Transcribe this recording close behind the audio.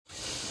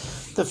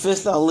The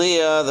fifth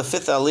aliyah,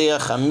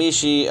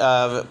 Chamishi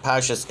of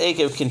Parshas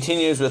Ekev,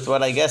 continues with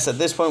what I guess at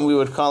this point we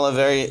would call a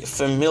very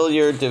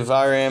familiar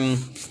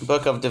Devarim,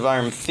 book of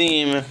Devarim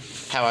theme,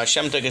 how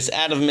Hashem took us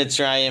out of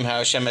Mitzrayim, how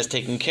Hashem has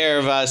taken care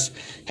of us,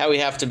 how we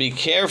have to be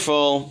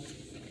careful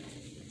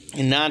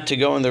and not to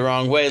go in the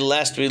wrong way,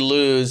 lest we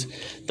lose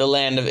the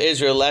land of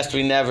Israel, lest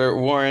we never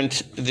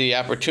warrant the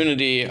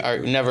opportunity, or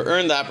never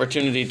earn the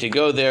opportunity to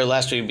go there,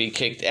 lest we be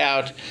kicked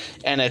out,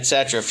 and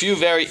etc. A few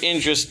very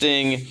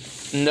interesting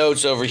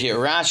notes over here.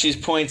 Rashi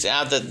points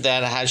out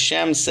that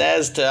Hashem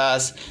says to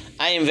us,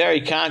 I am very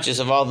conscious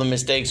of all the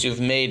mistakes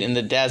you've made in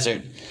the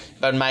desert,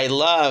 but my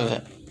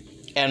love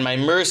and my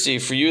mercy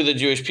for you, the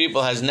Jewish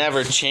people, has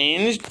never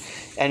changed,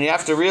 and you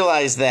have to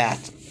realize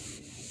that.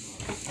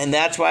 And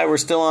that's why we're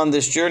still on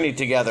this journey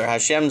together.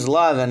 Hashem's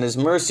love and His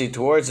mercy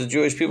towards the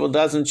Jewish people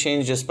doesn't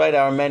change despite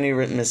our many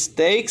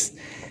mistakes.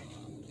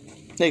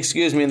 That's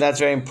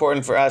very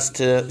important for us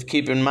to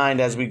keep in mind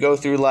as we go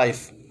through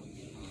life.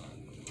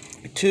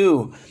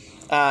 2,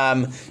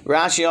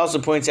 Rashi also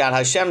points out,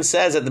 Hashem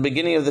says at the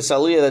beginning of the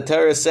Aliyah, the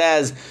Torah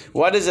says,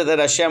 what is it that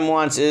Hashem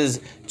wants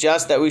is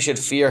just that we should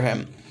fear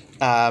Him.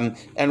 And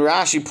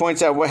Rashi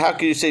points out, well, how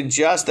can you say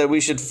just that we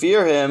should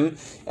fear Him?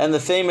 And the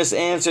famous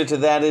answer to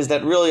that is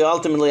that really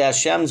ultimately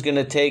Hashem's going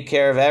to take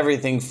care of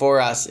everything for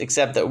us,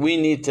 except that we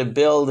need to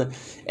build,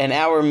 and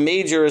our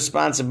major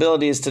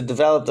responsibility is to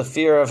develop the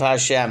fear of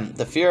Hashem.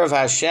 The fear of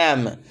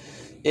Hashem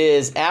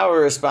is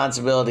our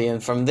responsibility,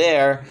 and from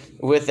there,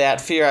 with that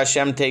fear,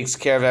 Hashem takes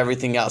care of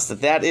everything else.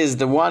 That is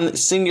the one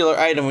singular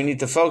item we need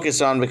to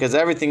focus on, because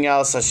everything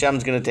else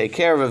Hashem's going to take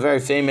care of. A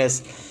very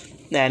famous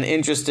and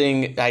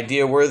interesting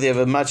idea worthy of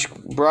a much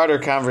broader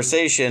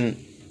conversation,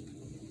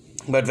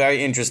 but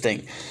very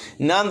interesting.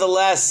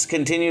 Nonetheless,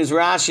 continues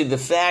Rashi, the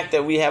fact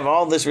that we have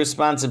all this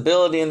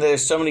responsibility and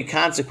there's so many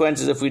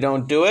consequences if we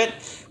don't do it,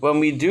 when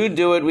we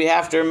do it, we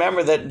have to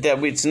remember that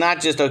it's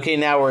not just, okay,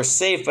 now we're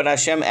safe, but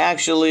Hashem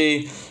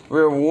actually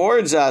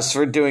rewards us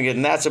for doing it,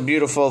 and that's a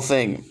beautiful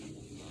thing.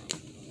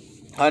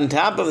 On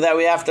top of that,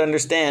 we have to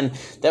understand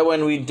that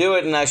when we do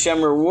it and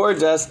Hashem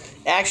rewards us,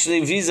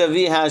 actually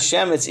vis-a-vis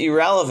Hashem, it's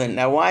irrelevant.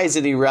 Now, why is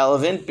it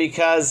irrelevant?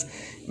 Because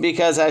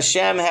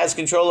Hashem has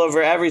control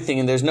over everything,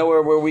 and there's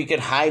nowhere where we could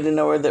hide and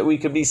nowhere that we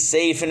could be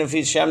safe, and if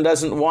Hashem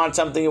doesn't want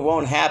something, it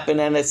won't happen,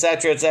 and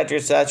etc., etc.,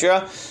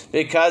 etc.,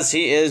 because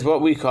He is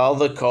what we call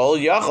the Kol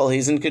Yachol.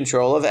 He's in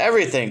control of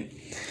everything.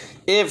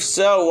 If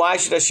so, why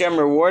should Hashem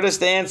reward us?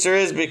 The answer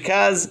is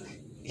because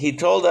He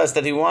told us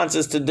that He wants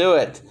us to do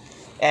it.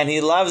 And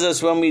He loves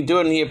us when we do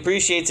it, and He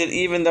appreciates it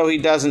even though He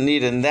doesn't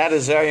need it. And that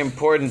is very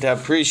important to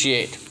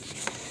appreciate.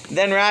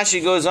 Then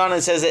Rashi goes on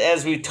and says that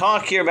as we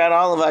talk here about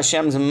all of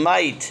Hashem's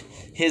might,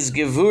 His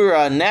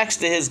Gevura, next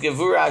to His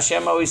Gevura,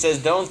 Hashem always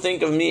says, don't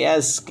think of me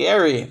as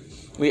scary.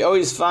 We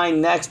always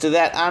find next to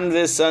that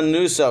Anvis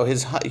Anuso,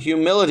 His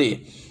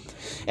humility.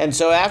 And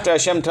so after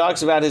Hashem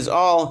talks about His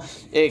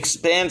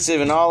all-expansive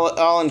and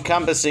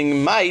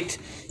all-encompassing might,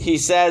 He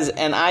says,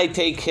 and I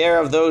take care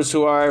of those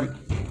who are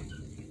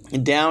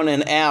down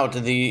and out,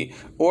 the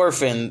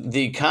orphan,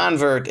 the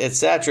convert,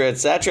 etc.,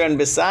 etc. And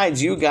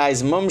besides, you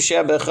guys,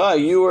 mumshe becha,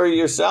 you are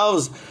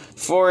yourselves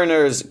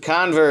foreigners,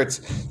 converts,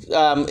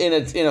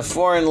 in a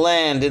foreign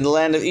land, in the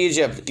land of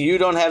Egypt. You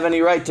don't have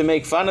any right to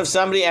make fun of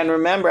somebody, and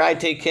remember, I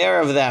take care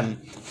of them.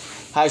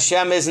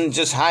 Hashem isn't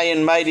just high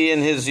and mighty in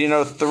His,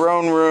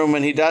 throne room,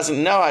 and He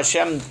doesn't know.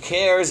 Hashem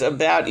cares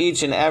about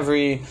each and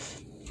every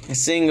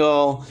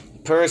single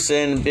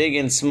person, big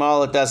and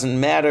small, it doesn't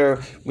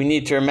matter. We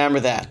need to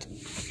remember that.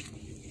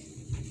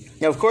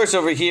 Now, of course,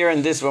 over here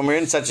in this, when we're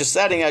in such a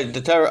setting, the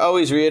Torah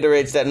always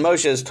reiterates that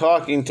Moshe is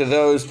talking to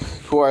those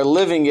who are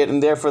living it,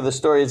 and therefore the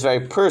story is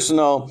very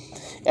personal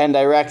and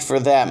direct for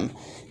them.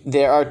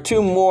 There are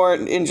 2 more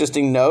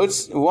interesting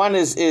notes. One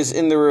is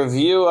in the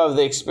review of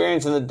the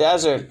experience in the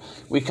desert.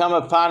 We come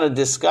upon a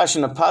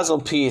discussion, a puzzle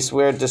piece,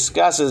 where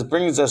it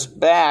brings us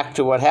back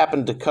to what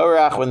happened to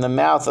Korach when the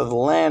mouth of the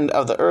land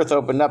of the earth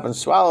opened up and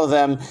swallowed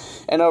them.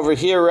 And over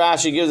here,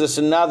 Rashi gives us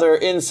another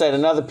insight,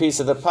 another piece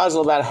of the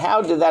puzzle about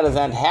how did that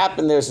event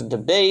happen. There's a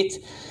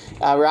debate.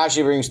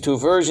 Rashi brings 2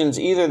 versions.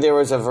 Either there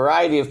was a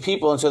variety of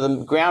people, and so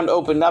the ground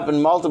opened up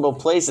in multiple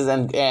places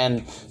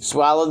and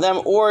swallowed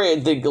them, or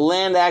the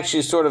land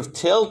actually sort of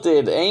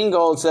tilted,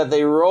 angled, so that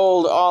they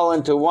rolled all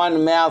into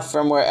one mouth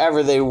from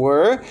wherever they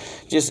were.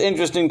 Just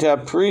interesting to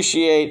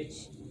appreciate.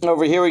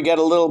 Over here we get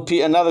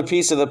another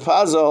piece of the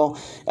puzzle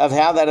of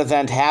how that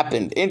event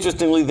happened.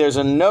 Interestingly, there's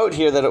a note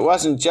here that it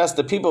wasn't just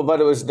the people,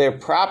 but it was their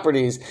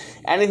properties.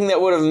 Anything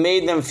that would have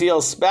made them feel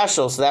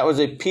special. So that was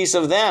a piece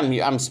of them.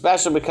 I'm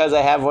special because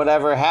I have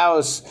whatever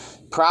house,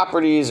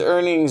 properties,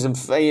 earnings,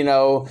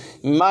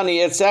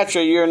 money,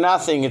 etc. You're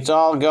nothing. It's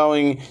all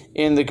going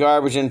in the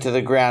garbage into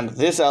the ground.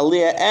 This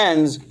aliyah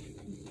ends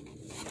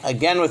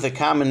again with a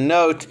common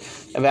note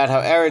about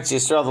how Eretz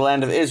Yisrael, the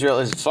land of Israel,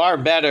 is far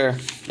better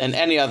than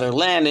any other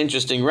land.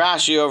 Interesting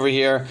Rashi over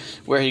here,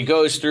 where he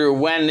goes through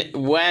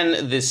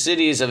when the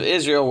cities of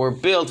Israel were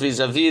built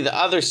vis-a-vis the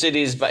other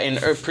cities in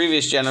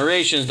previous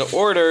generations, the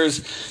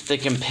orders, the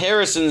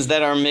comparisons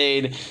that are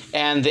made,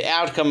 and the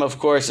outcome, of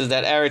course, is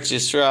that Eretz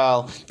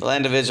Yisrael, the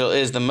land of Israel,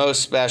 is the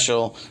most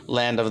special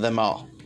land of them all.